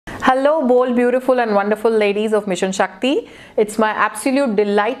Hello, bold, beautiful and wonderful ladies of Mission Shakti. It's my absolute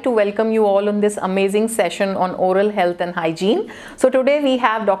delight to welcome you all on this amazing session on oral health and hygiene. So today we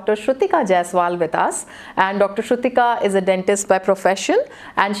have Dr. Shrutika Jaiswal with us, and Dr. Shrutika is a dentist by profession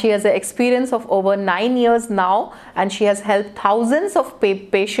and she has an experience of over 9 years now, and she has helped thousands of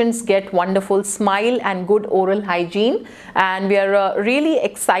patients get wonderful smile and good oral hygiene, and we are really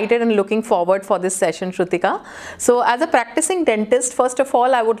excited and looking forward for this session, Shrutika. So as a practicing dentist, first of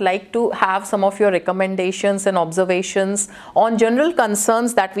all, I would like to have some of your recommendations and observations on general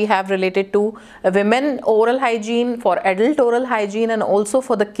concerns that we have related to women oral hygiene, for adult oral hygiene, and also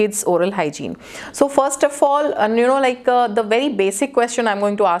for the kids oral hygiene. So first of all, the very basic question I'm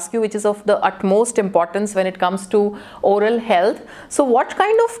going to ask you, which is of the utmost importance when it comes to oral health. So what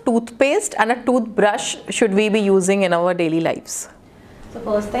kind of toothpaste and a toothbrush should we be using in our daily lives? So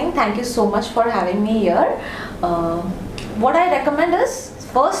first thing, thank you so much for having me here. What I recommend is,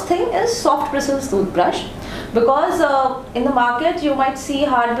 first thing is soft bristles toothbrush, because in the market you might see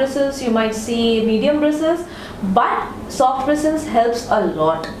hard bristles, you might see medium bristles, but soft bristles helps a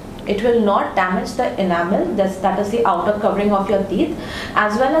lot. It will not damage the enamel, that is the outer covering of your teeth,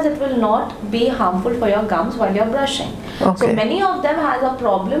 as well as it will not be harmful for your gums while you're brushing. Okay. So many of them has a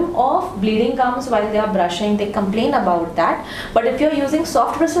problem of bleeding gums while they are brushing. They complain about that. But if you're using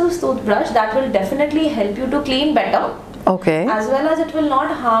soft bristles toothbrush, that will definitely help you to clean better. Okay. As well as it will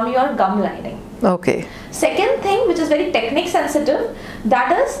not harm your gum lining. Okay. Second thing, which is very technique sensitive,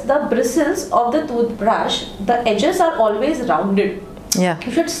 that is the bristles of the toothbrush. The edges are always rounded. Yeah.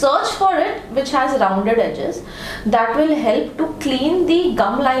 You should search for it which has rounded edges. That will help to clean the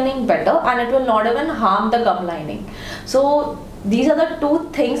gum lining better, and it will not even harm the gum lining. So these are the two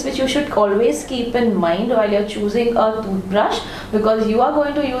things which you should always keep in mind while you're choosing a toothbrush, because you are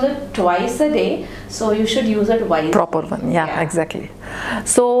going to use it twice a day, so you should use it wisely. Proper one, yeah, exactly.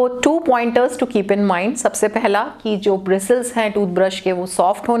 So 2 pointers to keep in mind. सबसे पहला कि जो bristles हैं toothbrush के वो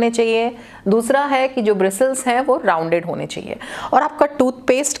soft होने चाहिए, दूसरा है कि जो bristles हैं वो rounded होने चाहिए. और आपका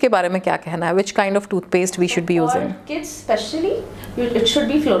toothpaste के बारे में क्या कहना है? Which kind of toothpaste we should be using? For kids especially, it should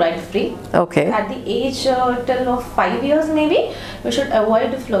be fluoride free. Okay. At the age till of 5 years maybe, you should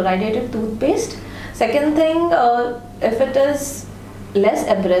avoid fluoridated toothpaste. Second thing, if it is less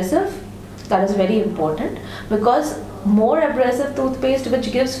abrasive, that is very important, because more abrasive toothpaste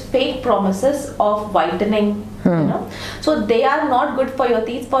which gives fake promises of whitening, so they are not good for your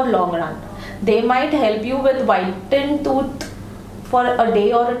teeth for long run. They might help you with whitened tooth for a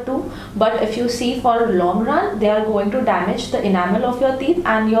day or two, but if you see for a long run, they are going to damage the enamel of your teeth,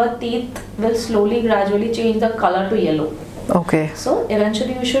 and your teeth will slowly gradually change the color to yellow. Okay. So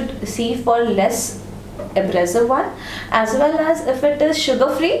eventually you should see for less abrasive one, as well as if it is sugar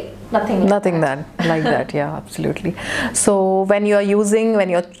free, nothing like that. Yeah, absolutely. So when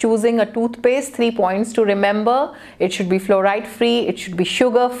you're choosing a toothpaste, 3 points to remember: it should be fluoride free, it should be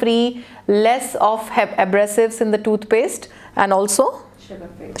sugar free, less of abrasives in the toothpaste, and also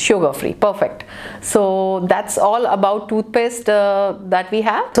sugar free. Perfect. So that's all about toothpaste that we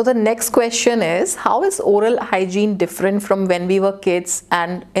have. So the next question is, how is oral hygiene different from when we were kids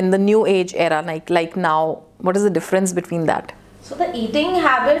and in the new age era, like now? What is the difference between that? So the eating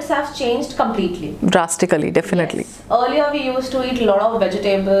habits have changed completely. Drastically, definitely. Yes. Earlier we used to eat a lot of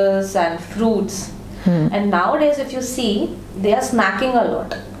vegetables and fruits. And nowadays if you see, they are snacking a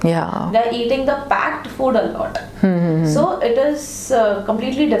lot. Yeah. They are eating the packed food a lot. So it is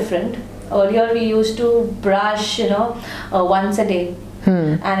completely different. Earlier we used to brush, once a day.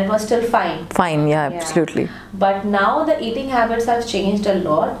 And it was still fine. Fine, yeah, absolutely. But now the eating habits have changed a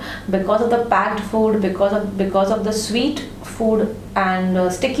lot because of the packed food, because of the sweet food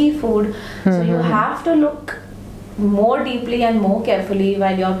and sticky food. So you have to look more deeply and more carefully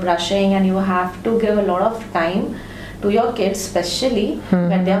while you're brushing, and you have to give a lot of time to your kids, especially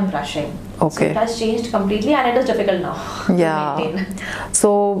when they are brushing. Okay. So it has changed completely, and it is difficult now to maintain.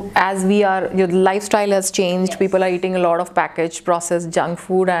 So as your lifestyle has changed, Yes. people are eating a lot of packaged, processed junk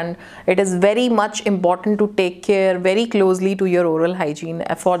food, and it is very much important to take care very closely to your oral hygiene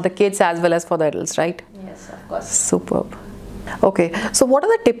for the kids as well as for the adults, right? Yes, of course. Superb. Okay, so what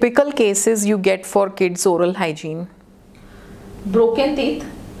are the typical cases you get for kids oral hygiene? Broken teeth,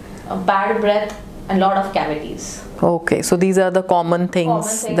 bad breath, and lot of cavities. Okay, so these are the common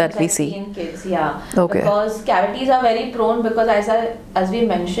things that we see in kids, yeah. Okay. Because cavities are very prone, because as we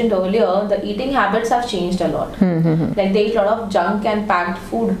mentioned earlier, the eating habits have changed a lot. Like they eat a lot of junk and packed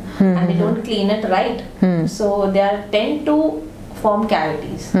food, and they don't clean it right. So they tend to form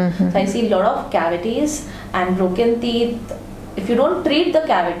cavities. So I see a lot of cavities and broken teeth. If you don't treat the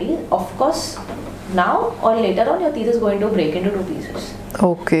cavity, of course now or later on your teeth is going to break into two pieces.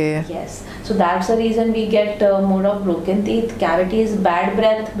 Okay. Yes. So that's the reason we get more of broken teeth, cavities, bad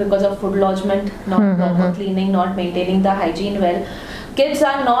breath because of food lodgement, not proper cleaning, not maintaining the hygiene well. Kids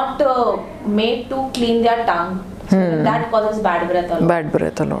are not made to clean their tongue. So that causes bad breath a lot. Bad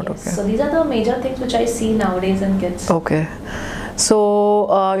breath a lot, Yes. okay. So these are the major things which I see nowadays in kids. Okay.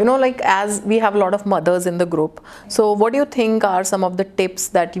 So, you know, like as we have a lot of mothers in the group, so what do you think are some of the tips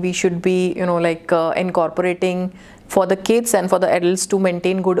that we should be, you know, like incorporating for the kids and for the adults to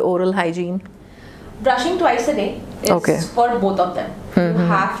maintain good oral hygiene? Brushing twice a day is for both of them. You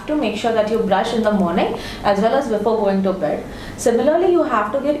have to make sure that you brush in the morning as well as before going to bed. Similarly, you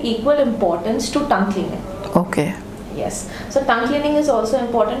have to give equal importance to tongue cleaning. Okay. Yes. So tongue cleaning is also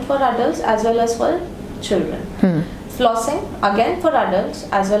important for adults as well as for children. Flossing again for adults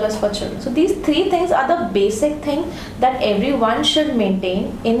as well as for children. So these three things are the basic thing that everyone should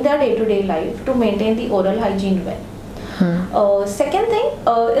maintain in their day-to-day life to maintain the oral hygiene well. Second thing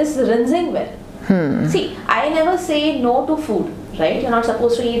is rinsing well. See, I never say no to food, right? You're not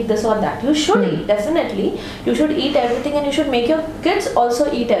supposed to eat this or that. You should eat, definitely. You should eat everything and you should make your kids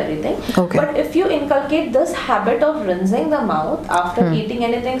also eat everything. Okay. But if you inculcate this habit of rinsing the mouth after eating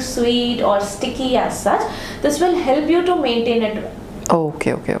anything sweet or sticky as such, this will help you to maintain it well.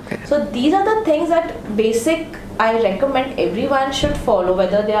 Okay, okay, okay. So these are the things that basic I recommend everyone should follow,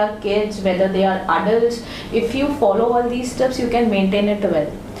 whether they are kids, whether they are adults. If you follow all these steps, you can maintain it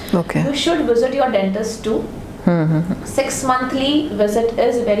well. Okay. You should visit your dentist too. 6 monthly visit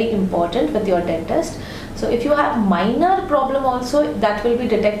is very important with your dentist. So if you have minor problem also, that will be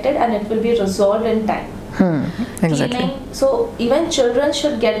detected and it will be resolved in time. Exactly. Cleaning, so even children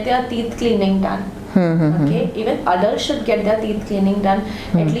should get their teeth cleaning done. Okay, even adults should get their teeth cleaning done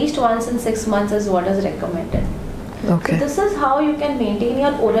at least once in 6 months is what is recommended. Okay. So this is how you can maintain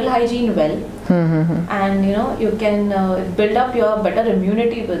your oral hygiene well, and you know you can build up your better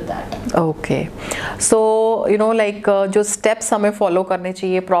immunity with that. Okay. So you know like जो steps हमें follow करने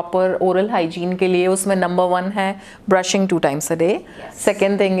चाहिए proper oral hygiene के लिए, उसमें number 1 है brushing 2 times a day. Yes.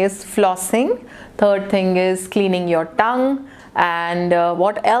 Second thing is flossing. Third thing is cleaning your tongue. And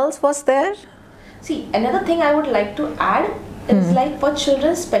what else was there? See, another thing I would like to add is like for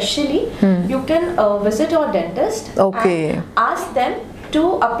children especially, you can visit your dentist and ask them to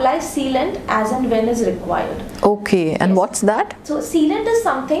apply sealant as and when is required. Okay, and what's that? So sealant is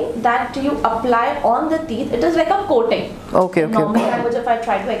something that you apply on the teeth. It is like a coating. Okay, In normal language, if I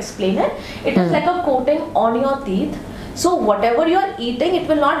try to explain it, it is like a coating on your teeth. So whatever you are eating, it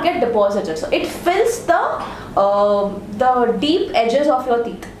will not get deposited. So it fills the deep edges of your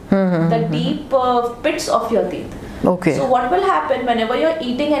teeth, the deep pits of your teeth. Okay. So what will happen whenever you're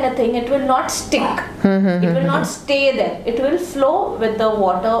eating anything, it will not stick. It will not stay there. It will flow with the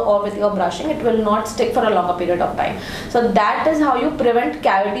water or with your brushing. It will not stick for a longer period of time. So that is how you prevent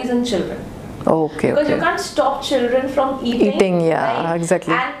cavities in children. Okay. Because you can't stop children from eating. Yeah, right?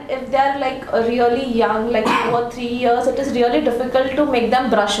 exactly. And if they're like really young, like 2 or 3 years, it is really difficult to make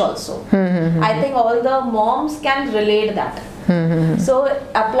them brush also. I think all the moms can relate that. So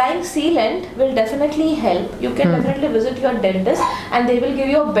applying sealant will definitely help. You can definitely visit your dentist and they will give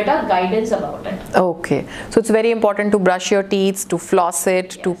you a better guidance about it. Okay. So it's very important to brush your teeth, to floss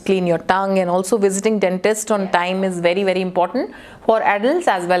it, to clean your tongue, and also visiting dentist on time is very, very important for adults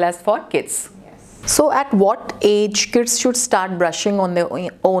as well as for kids. So at what age kids should start brushing on their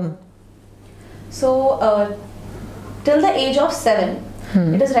own? So till the age of 7,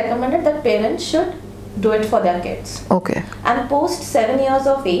 it is recommended that parents should do it for their kids. Okay. And post 7 years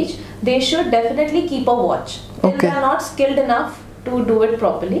of age, they should definitely keep a watch. Till they are not skilled enough to do it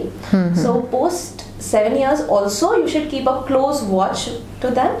properly. So post 7 years also, you should keep a close watch to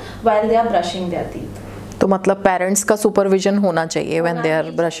them while they are brushing their teeth. तो मतलब parents का supervision होना चाहिए when they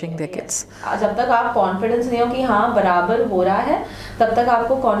are brushing their kids. जब तक आप confidence नहीं हो कि हाँ बराबर हो रहा है, तब तक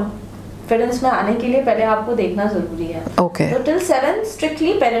आपको कॉन्फिडेंस में आने के लिए पहले आपको देखना जरूरी है. Okay. So till 7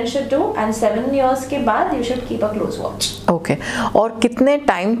 strictly parents should do, and 7 years के बाद you should keep a close watch. Okay. और कितने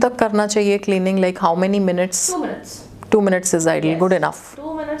टाइम तक करना चाहिए cleaning? Like how many minutes? 2 minutes. 2 minutes is ideal. Good enough.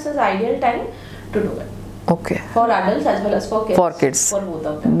 2 minutes is ideal time to do it. Okay. For adults as well as for kids. For kids. For both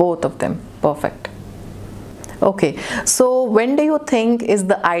of them. Both of them. Perfect. Okay. So when do you think is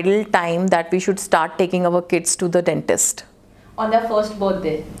the ideal time that we should start taking our kids to the dentist? On their first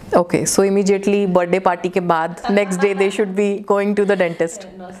birthday. Okay. So immediately birthday party के बाद next day they should be going to the dentist.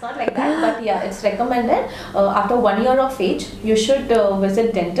 No, it's not like that, but yeah, it's recommended after 1 year of age you should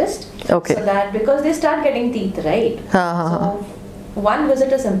visit dentist. Okay. So that because they start getting teeth, right? So one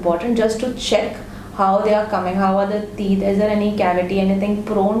visit is important just to check how they are coming, how are the teeth, is there any cavity, anything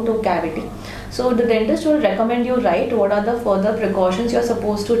prone to cavity. So the dentist will recommend you, right, what are the further precautions you're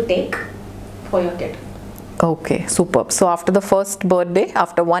supposed to take for your kid. Okay, superb. So after the first birthday,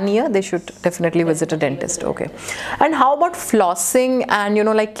 after 1 year, they should definitely visit a dentist. Okay. And how about flossing and, you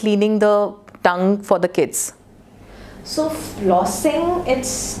know, like cleaning the tongue for the kids? So flossing,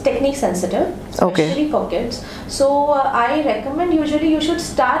 it's technique sensitive, especially for kids. So I recommend usually you should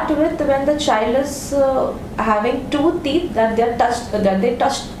start with when the child is having two teeth that they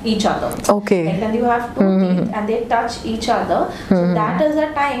touch each other. Okay. Like when you have two teeth and they touch each other, so that is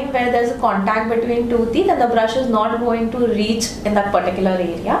a time where there's a contact between two teeth and the brush is not going to reach in that particular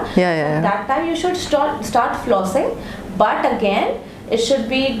area. Yeah. That time you should start flossing, but again it should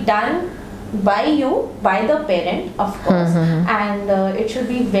be done by the parent, of course, and it should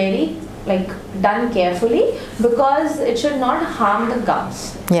be very done carefully, because it should not harm the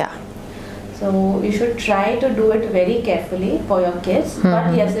gums. Yeah. So you should try to do it very carefully for your kids,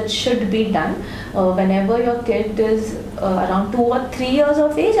 but yes, it should be done whenever your kid is around 2 or 3 years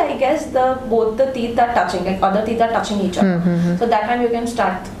of age. I guess both the teeth are touching, like other teeth are touching each other. So that time you can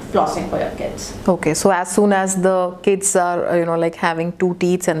start flossing for your kids. Okay, so as soon as the kids are, you know, like having two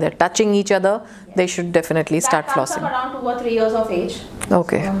teeth and they're touching each other, they should definitely start flossing. That comes up around 2 or 3 years of age.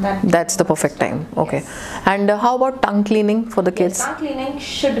 Okay, so that's the perfect time. Okay, yes. And how about tongue cleaning for the kids? Yes, tongue cleaning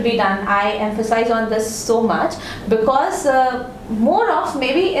should be done. I emphasize on this so much because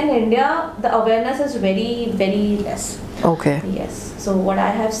maybe in India the awareness is very, very less. Okay. Yes. So what I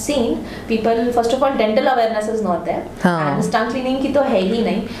have seen, people, first of all, dental awareness is not there, and tongue cleaning की तो है ही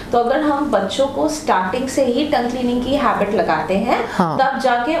नहीं. तो अगर हम बच्चों को starting से ही tongue cleaning की habit लगाते हैं, तब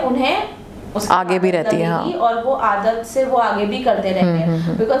जाके उन्हें आगे भी रहती है, और वो आदत से वो आगे भी करते रहते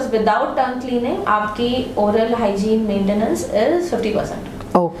हैं. Because without tongue cleaning, आपकी oral hygiene maintenance is 50%.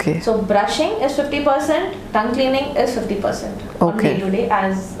 Okay. So brushing is 50%, tongue cleaning is 50%. On day to day,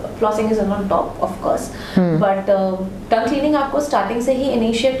 as flossing is on top, of course. But tongue cleaning आपको starting से ही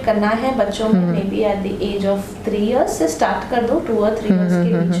initiate करना है बच्चों में. Maybe at the age of 3 years से start कर दो, 2 or 3 years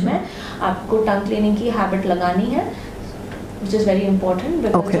के बीच में आपको tongue cleaning की habit लगानी है, which is very important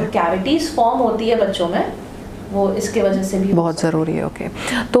because जो cavities form होती है बच्चों में, वो इसके वजह से भी बहुत ज़रूरी है. ओके,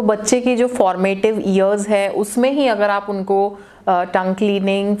 तो बच्चे की जो फॉर्मेटिव ईयर्स है उसमें ही अगर आप उनको टंग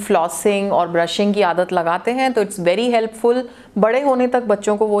क्लीनिंग, फ्लॉसिंग और ब्रशिंग की आदत लगाते हैं तो इट्स वेरी हेल्पफुल. बड़े होने तक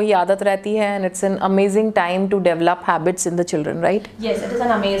बच्चों को वही आदत रहती है, and it's an amazing time to develop habits in the children, right? Yes, it is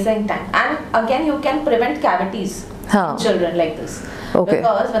an amazing time, and again you can prevent cavities in children like this. Okay.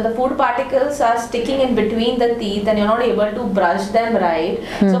 Because when the food particles are sticking in between the teeth and you're not able to brush them right,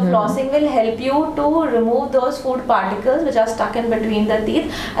 so flossing will help you to remove those food particles which are stuck in between the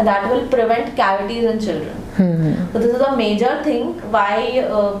teeth, and that will prevent cavities in children. So this is a major thing why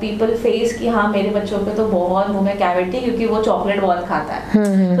people face कि हाँ मेरे बच्चों पे तो बहुत मुंह में cavity क्योंकि वो चॉकलेट बहुत खाता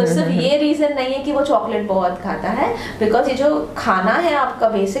है. तो सिर्फ ये रीजन नहीं है कि वो चॉकलेट बहुत खाता है, बिकॉज ये जो खाना है आपका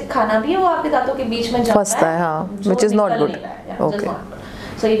बेसिक खाना भी है वो आपके दांतों के बीच में फंसता है, which is not good. Okay.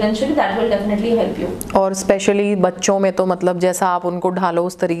 So eventually that will definitely help you. और स्पेशली बच्चों में तो मतलब जैसा आप उनको ढालो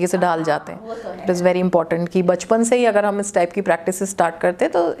उस तरीके से ढाल जाते हैं. इट इज़ वेरी इंपॉर्टेंट कि बचपन से ही अगर हम इस टाइप की प्रैक्टिस स्टार्ट करते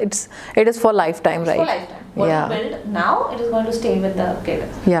हैं तो it is for life time, right? What you build now, it is going to stay with the kid.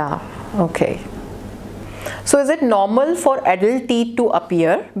 Yeah. Okay. So is it normal for adult teeth to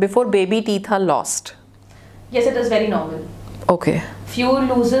appear before baby teeth are lost? Yes, it is very normal. Okay. Few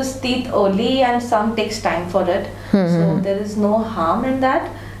loses teeth early and some takes time for it. So there is no harm in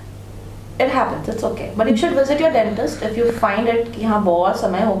that. It happens, it's okay. But you should visit your dentist if you find it कि हाँ बहुत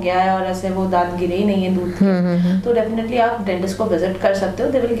समय हो गया है और ऐसे वो दांत गिरे ही नहीं है दूध के, तो definitely आप dentist को visit कर सकते हो.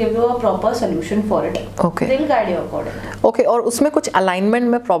 They will give you a proper solution for it. Okay. They will guide you accordingly. Okay. और उसमें कुछ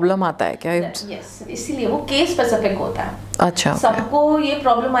alignment में problem आता है क्या? Yes, इसीलिए वो case specific होता है. अच्छा. सबको ये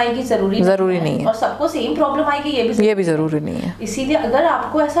प्रॉब्लम आएगी जरूरी नहीं है, और सबको सेम प्रॉब्लम आएगी ये भी जरूरी नहीं है. इसीलिए अगर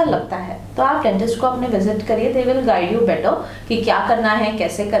आपको ऐसा लगता है तो आप डेंटिस्ट को अपने विजिट करिए. They will guide you better कि क्या करना है,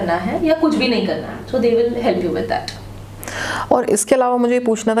 कैसे करना है, या कुछ भी नहीं करना है. सो they will help you with that. और इसके अलावा मुझे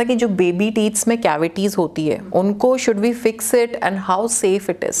पूछना था कि जो बेबी टीथ्स में कैविटीज होती है उनको should we fix it and how safe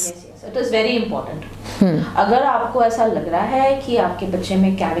it is? It is very important. अगर आपको ऐसा लग रहा है कि आपके बच्चे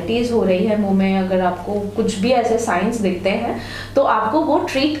में कैविटीज हो रही है मुंह में, अगर आपको कुछ भी ऐसे साइंस दिखते हैं तो आपको वो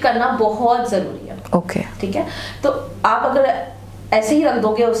ट्रीट करना बहुत जरूरी है. ओके. ठीक है. तो आप अगर ऐसे ही रख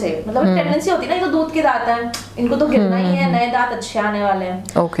दोगे उसे, मतलब टेंडेंसी होती है ना, ये तो दूध के दांत हैं, इनको तो गिरना ही है, नए दांत अच्छे आने वाले हैं.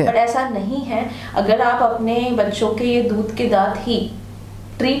 बट ऐसा नहीं है. अगर आप अपने बच्चों के ये दूध के दांत ही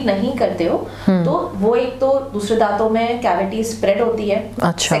ट्रीट नहीं करते हो तो वो एक तो दूसरे दांतों में कैविटी स्प्रेड होती है.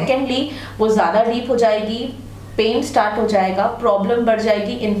 अच्छा. सेकेंडली वो ज्यादा डीप हो जाएगी, पेन स्टार्ट हो जाएगा, प्रॉब्लम बढ़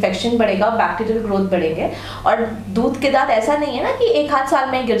जाएगी, इन्फेक्शन बढ़ेगा, बैक्टीरियल ग्रोथ बढ़ेंगे। और दूध के दांत ऐसा नहीं है ना कि 1 आध साल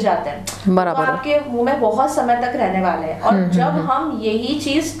में गिर जाते हैं, बराबर, तो आपके मुंह में बहुत समय तक रहने वाले हैं। और जब हम यही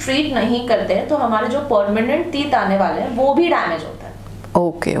चीज ट्रीट नहीं करते हैं तो हमारे जो परमानेंट टीथ आने वाले हैं वो भी डैमेज होता है।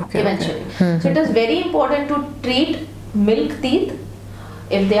 Okay okay, eventually so it is very important to treat milk teeth.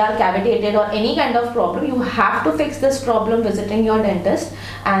 If they are cavitated or any kind of problem, you have to fix this problem visiting your dentist,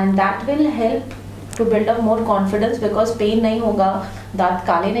 and that will help to build up more confidence, because pain नहीं होगा, दांत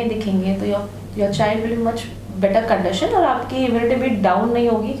काले नहीं दिखेंगे, तो your child will be much better condition, और आपकी immunity भी down नहीं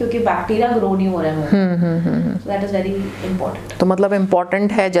होगी क्योंकि बैक्टीरिया ग्रो नहीं हो रहे हैं। So that is very important. तो मतलब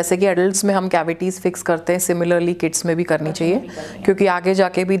इम्पोर्टेंट है, जैसे कि एडल्ट्स में हम कैविटीज फिक्स करते हैं, सिमिलरली किड्स में भी करनी चाहिए, क्योंकि आगे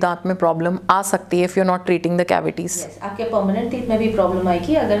जाके भी दांत में प्रॉब्लम आ सकती है if you are not treating the cavities. आपके परमानेंट टीथ में भी प्रॉब्लम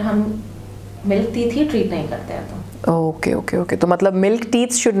आएगी अगर हम मिल्क टीथ ही ट्रीट नहीं करते हैं तो। ओके ओके ओके, तो मतलब milk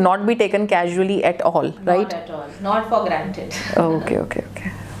teeth should not be taken casually at all, right? Not at all, not for granted. Okay okay okay,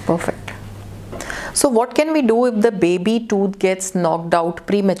 perfect. So what can we do if the baby tooth gets knocked out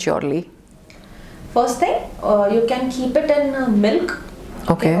prematurely? First thing, you can keep it in milk.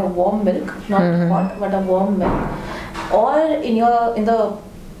 Okay. A warm milk, not hot, but a warm milk, or in the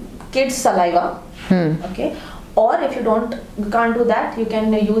kid's saliva. Okay. Or if you can't do that, you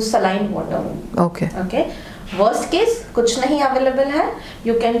can use saline water. Okay. Okay. Worst case कुछ नहीं available है,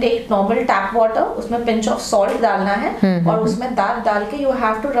 you can take normal tap water, उसमें pinch of salt डालना है और उसमें दांत डाल के you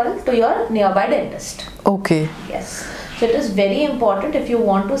have to run to your near by dentist. Okay, yes. So it is very important if you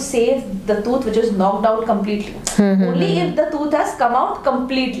want to save the tooth which is knocked out completely. Only if the tooth has come out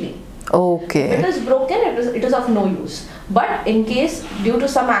completely. Okay. If it is broken, it is of no use. But in case due to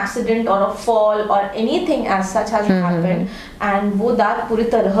some accident or a fall or anything as such has happened and वो दांत पूरी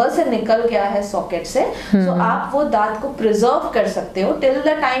तरह से निकल गया है socket से, so आप वो दांत को preserve कर सकते हो till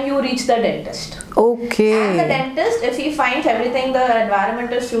the time you reach the dentist. Okay. And the dentist, if he finds everything, the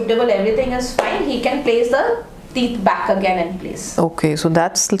environment is suitable, everything is fine, he can place the teeth back again in place. Okay, so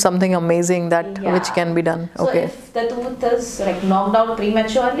that's something amazing that which can be done. So okay. if the tooth is like knocked out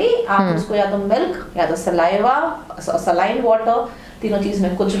prematurely, आप उसको या तो milk या तो saliva, saline water, तीनों चीज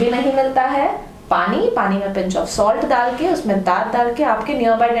में कुछ भी नहीं मिलता है, पानी में pinch of salt डाल के उसमें दांत डाल के आपके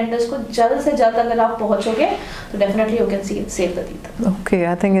nearby dentist को जल्द से जल्द अगर आप पहुंचोगे तो definitely you can save the teeth. Okay,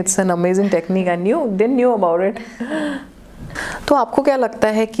 I think it's an amazing technique. I didn't know about it. तो आपको क्या लगता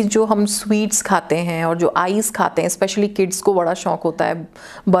है कि जो हम स्वीट्स खाते हैं और जो आइस खाते हैं, स्पेशली किड्स को बड़ा शौक होता है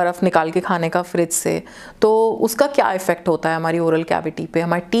बर्फ़ निकाल के खाने का फ्रिज से, तो उसका क्या इफेक्ट होता है हमारी ओरल कैविटी पे,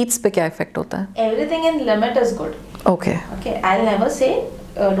 हमारे टीथ्स पे क्या इफेक्ट होता है? Everything in limit is good. Okay. Okay, I'll never say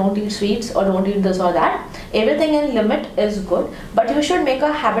don't eat sweets or don't eat this or that. Everything in limit is good, but you should make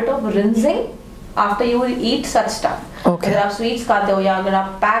a habit of rinsing after you eat such stuff. Okay. अगर आप sweets खाते हो या अगर आप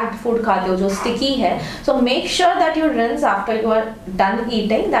packed food खाते हो जो स्टिकी है, so make sure that you rinse after you are done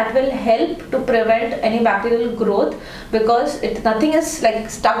eating. That will help to prevent any bacterial growth, because nothing is like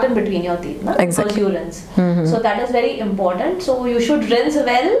stuck in between your teeth, no? Exactly. Because you rinse. So that is very important. So you should rinse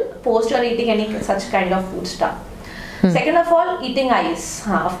well post you're eating any such kind of food stuff. Second of all, eating ice.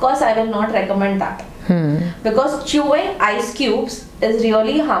 Of course, I will not recommend that. Because chewing ice cubes is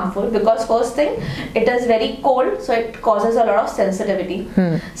really harmful, because first thing, it is very cold, so it causes a lot of sensitivity.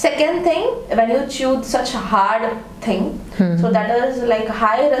 Second thing, when you chew such hard thing, so that is like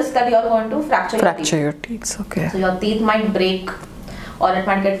high risk that you are going to fracture your teeth. Okay. So your teeth might break or it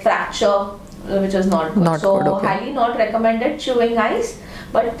might get fracture, which is not good. So okay. Highly not recommended chewing ice.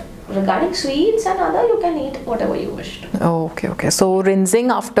 But regarding sweets and other, you can eat whatever you wish to. Okay, okay. So rinsing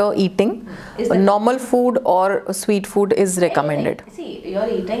after eating, normal food or sweet food is recommended. See, you're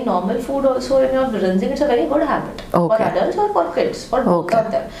eating normal food also and you're rinsing. It's a very good habit. Okay. For adults or for kids, for both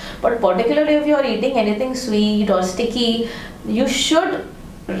of them. But particularly if you're eating anything sweet or sticky, you should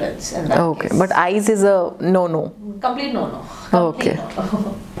rinse in that Okay, case. but ice is a no-no. Complete no-no. Okay.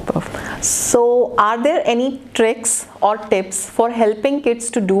 Perfect. So are there any tricks or tips for helping kids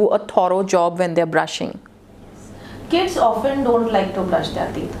to do a thorough job when they're brushing? Kids often don't like to brush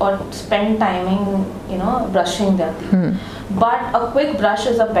their teeth or spend timing, brushing their teeth. But a quick brush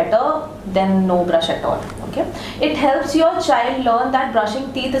is better than no brush at all. Okay, it helps your child learn that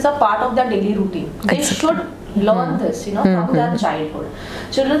brushing teeth is a part of their daily routine. They should learn this, from their childhood.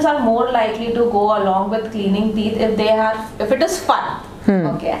 Children are more likely to go along with cleaning teeth if it is fun.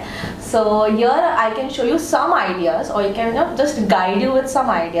 Okay, so here I can show you some ideas, or you can just guide you with some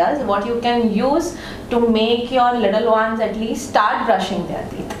ideas what you can use to make your little ones at least start brushing their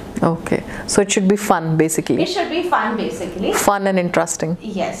teeth. Okay, so it should be fun basically. It should be fun basically. Fun and interesting.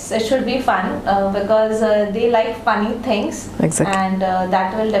 Yes, it should be fun because they like funny things. Exactly. And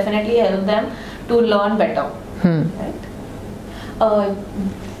that will definitely help them to learn better. Right?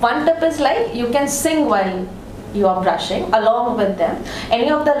 One tip is like you can sing while you are brushing along with them. Any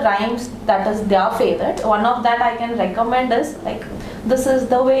of the rhymes that is their favorite. One of that I can recommend is like, this is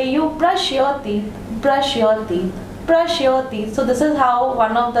the way you brush your teeth, brush your teeth, brush your teeth. So this is how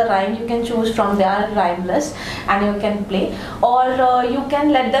one of the rhyme you can choose from their rhyme list and you can play. Or you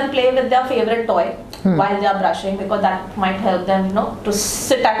can let them play with their favorite toy while they are brushing, because that might help them, you know, to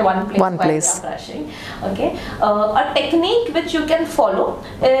sit at one place while they are brushing. Okay. A technique which you can follow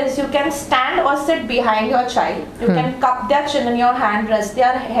is you can stand or sit behind your child. You can cup their chin in your hand, rest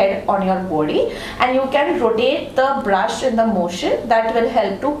their head on your body, and you can rotate the brush in the motion that will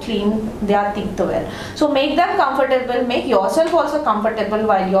help to clean their teeth well. So make them comfortable, make yourself also comfortable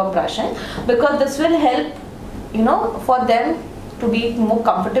while you are brushing, because this will help, you know, for them to be more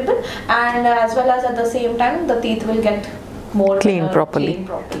comfortable, and as well as at the same time the teeth will get more clean properly.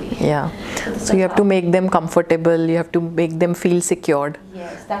 Yeah. So you have to make them comfortable, you have to make them feel secured.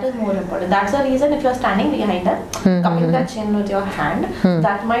 Yes, that is more important. That's the reason if you are standing behind them, cupping their chin with your hand,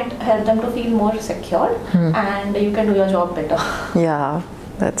 that might help them to feel more secured, and you can do your job better. Yeah,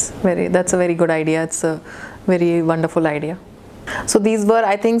 that's a very good idea. It's a very wonderful idea. So these were,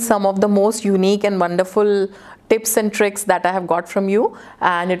 I think, some of the most unique and wonderful tips and tricks that I have got from you,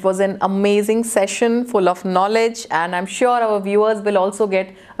 and it was an amazing session full of knowledge, and I'm sure our viewers will also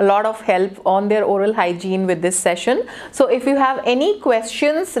get a lot of help on their oral hygiene with this session. So if you have any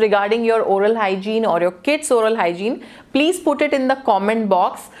questions regarding your oral hygiene or your kids' oral hygiene, please put it in the comment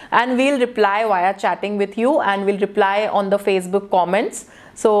box and we'll reply via chatting with you, and we'll reply on the Facebook comments.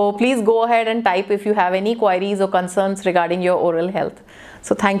 So please go ahead and type if you have any queries or concerns regarding your oral health.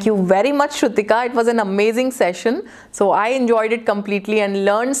 So thank you very much, Shrutika. It was an amazing session. So I enjoyed it completely and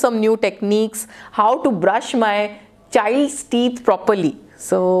learned some new techniques, how to brush my child's teeth properly.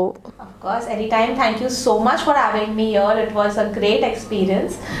 So of course, anytime. Thank you so much for having me here. It was a great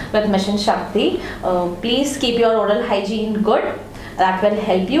experience with Mission Shakti. Please keep your oral hygiene good. That will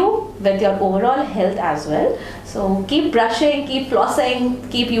help you with your overall health as well. So keep brushing, keep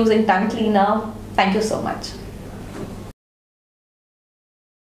flossing, keep using tongue cleaner. Thank you so much.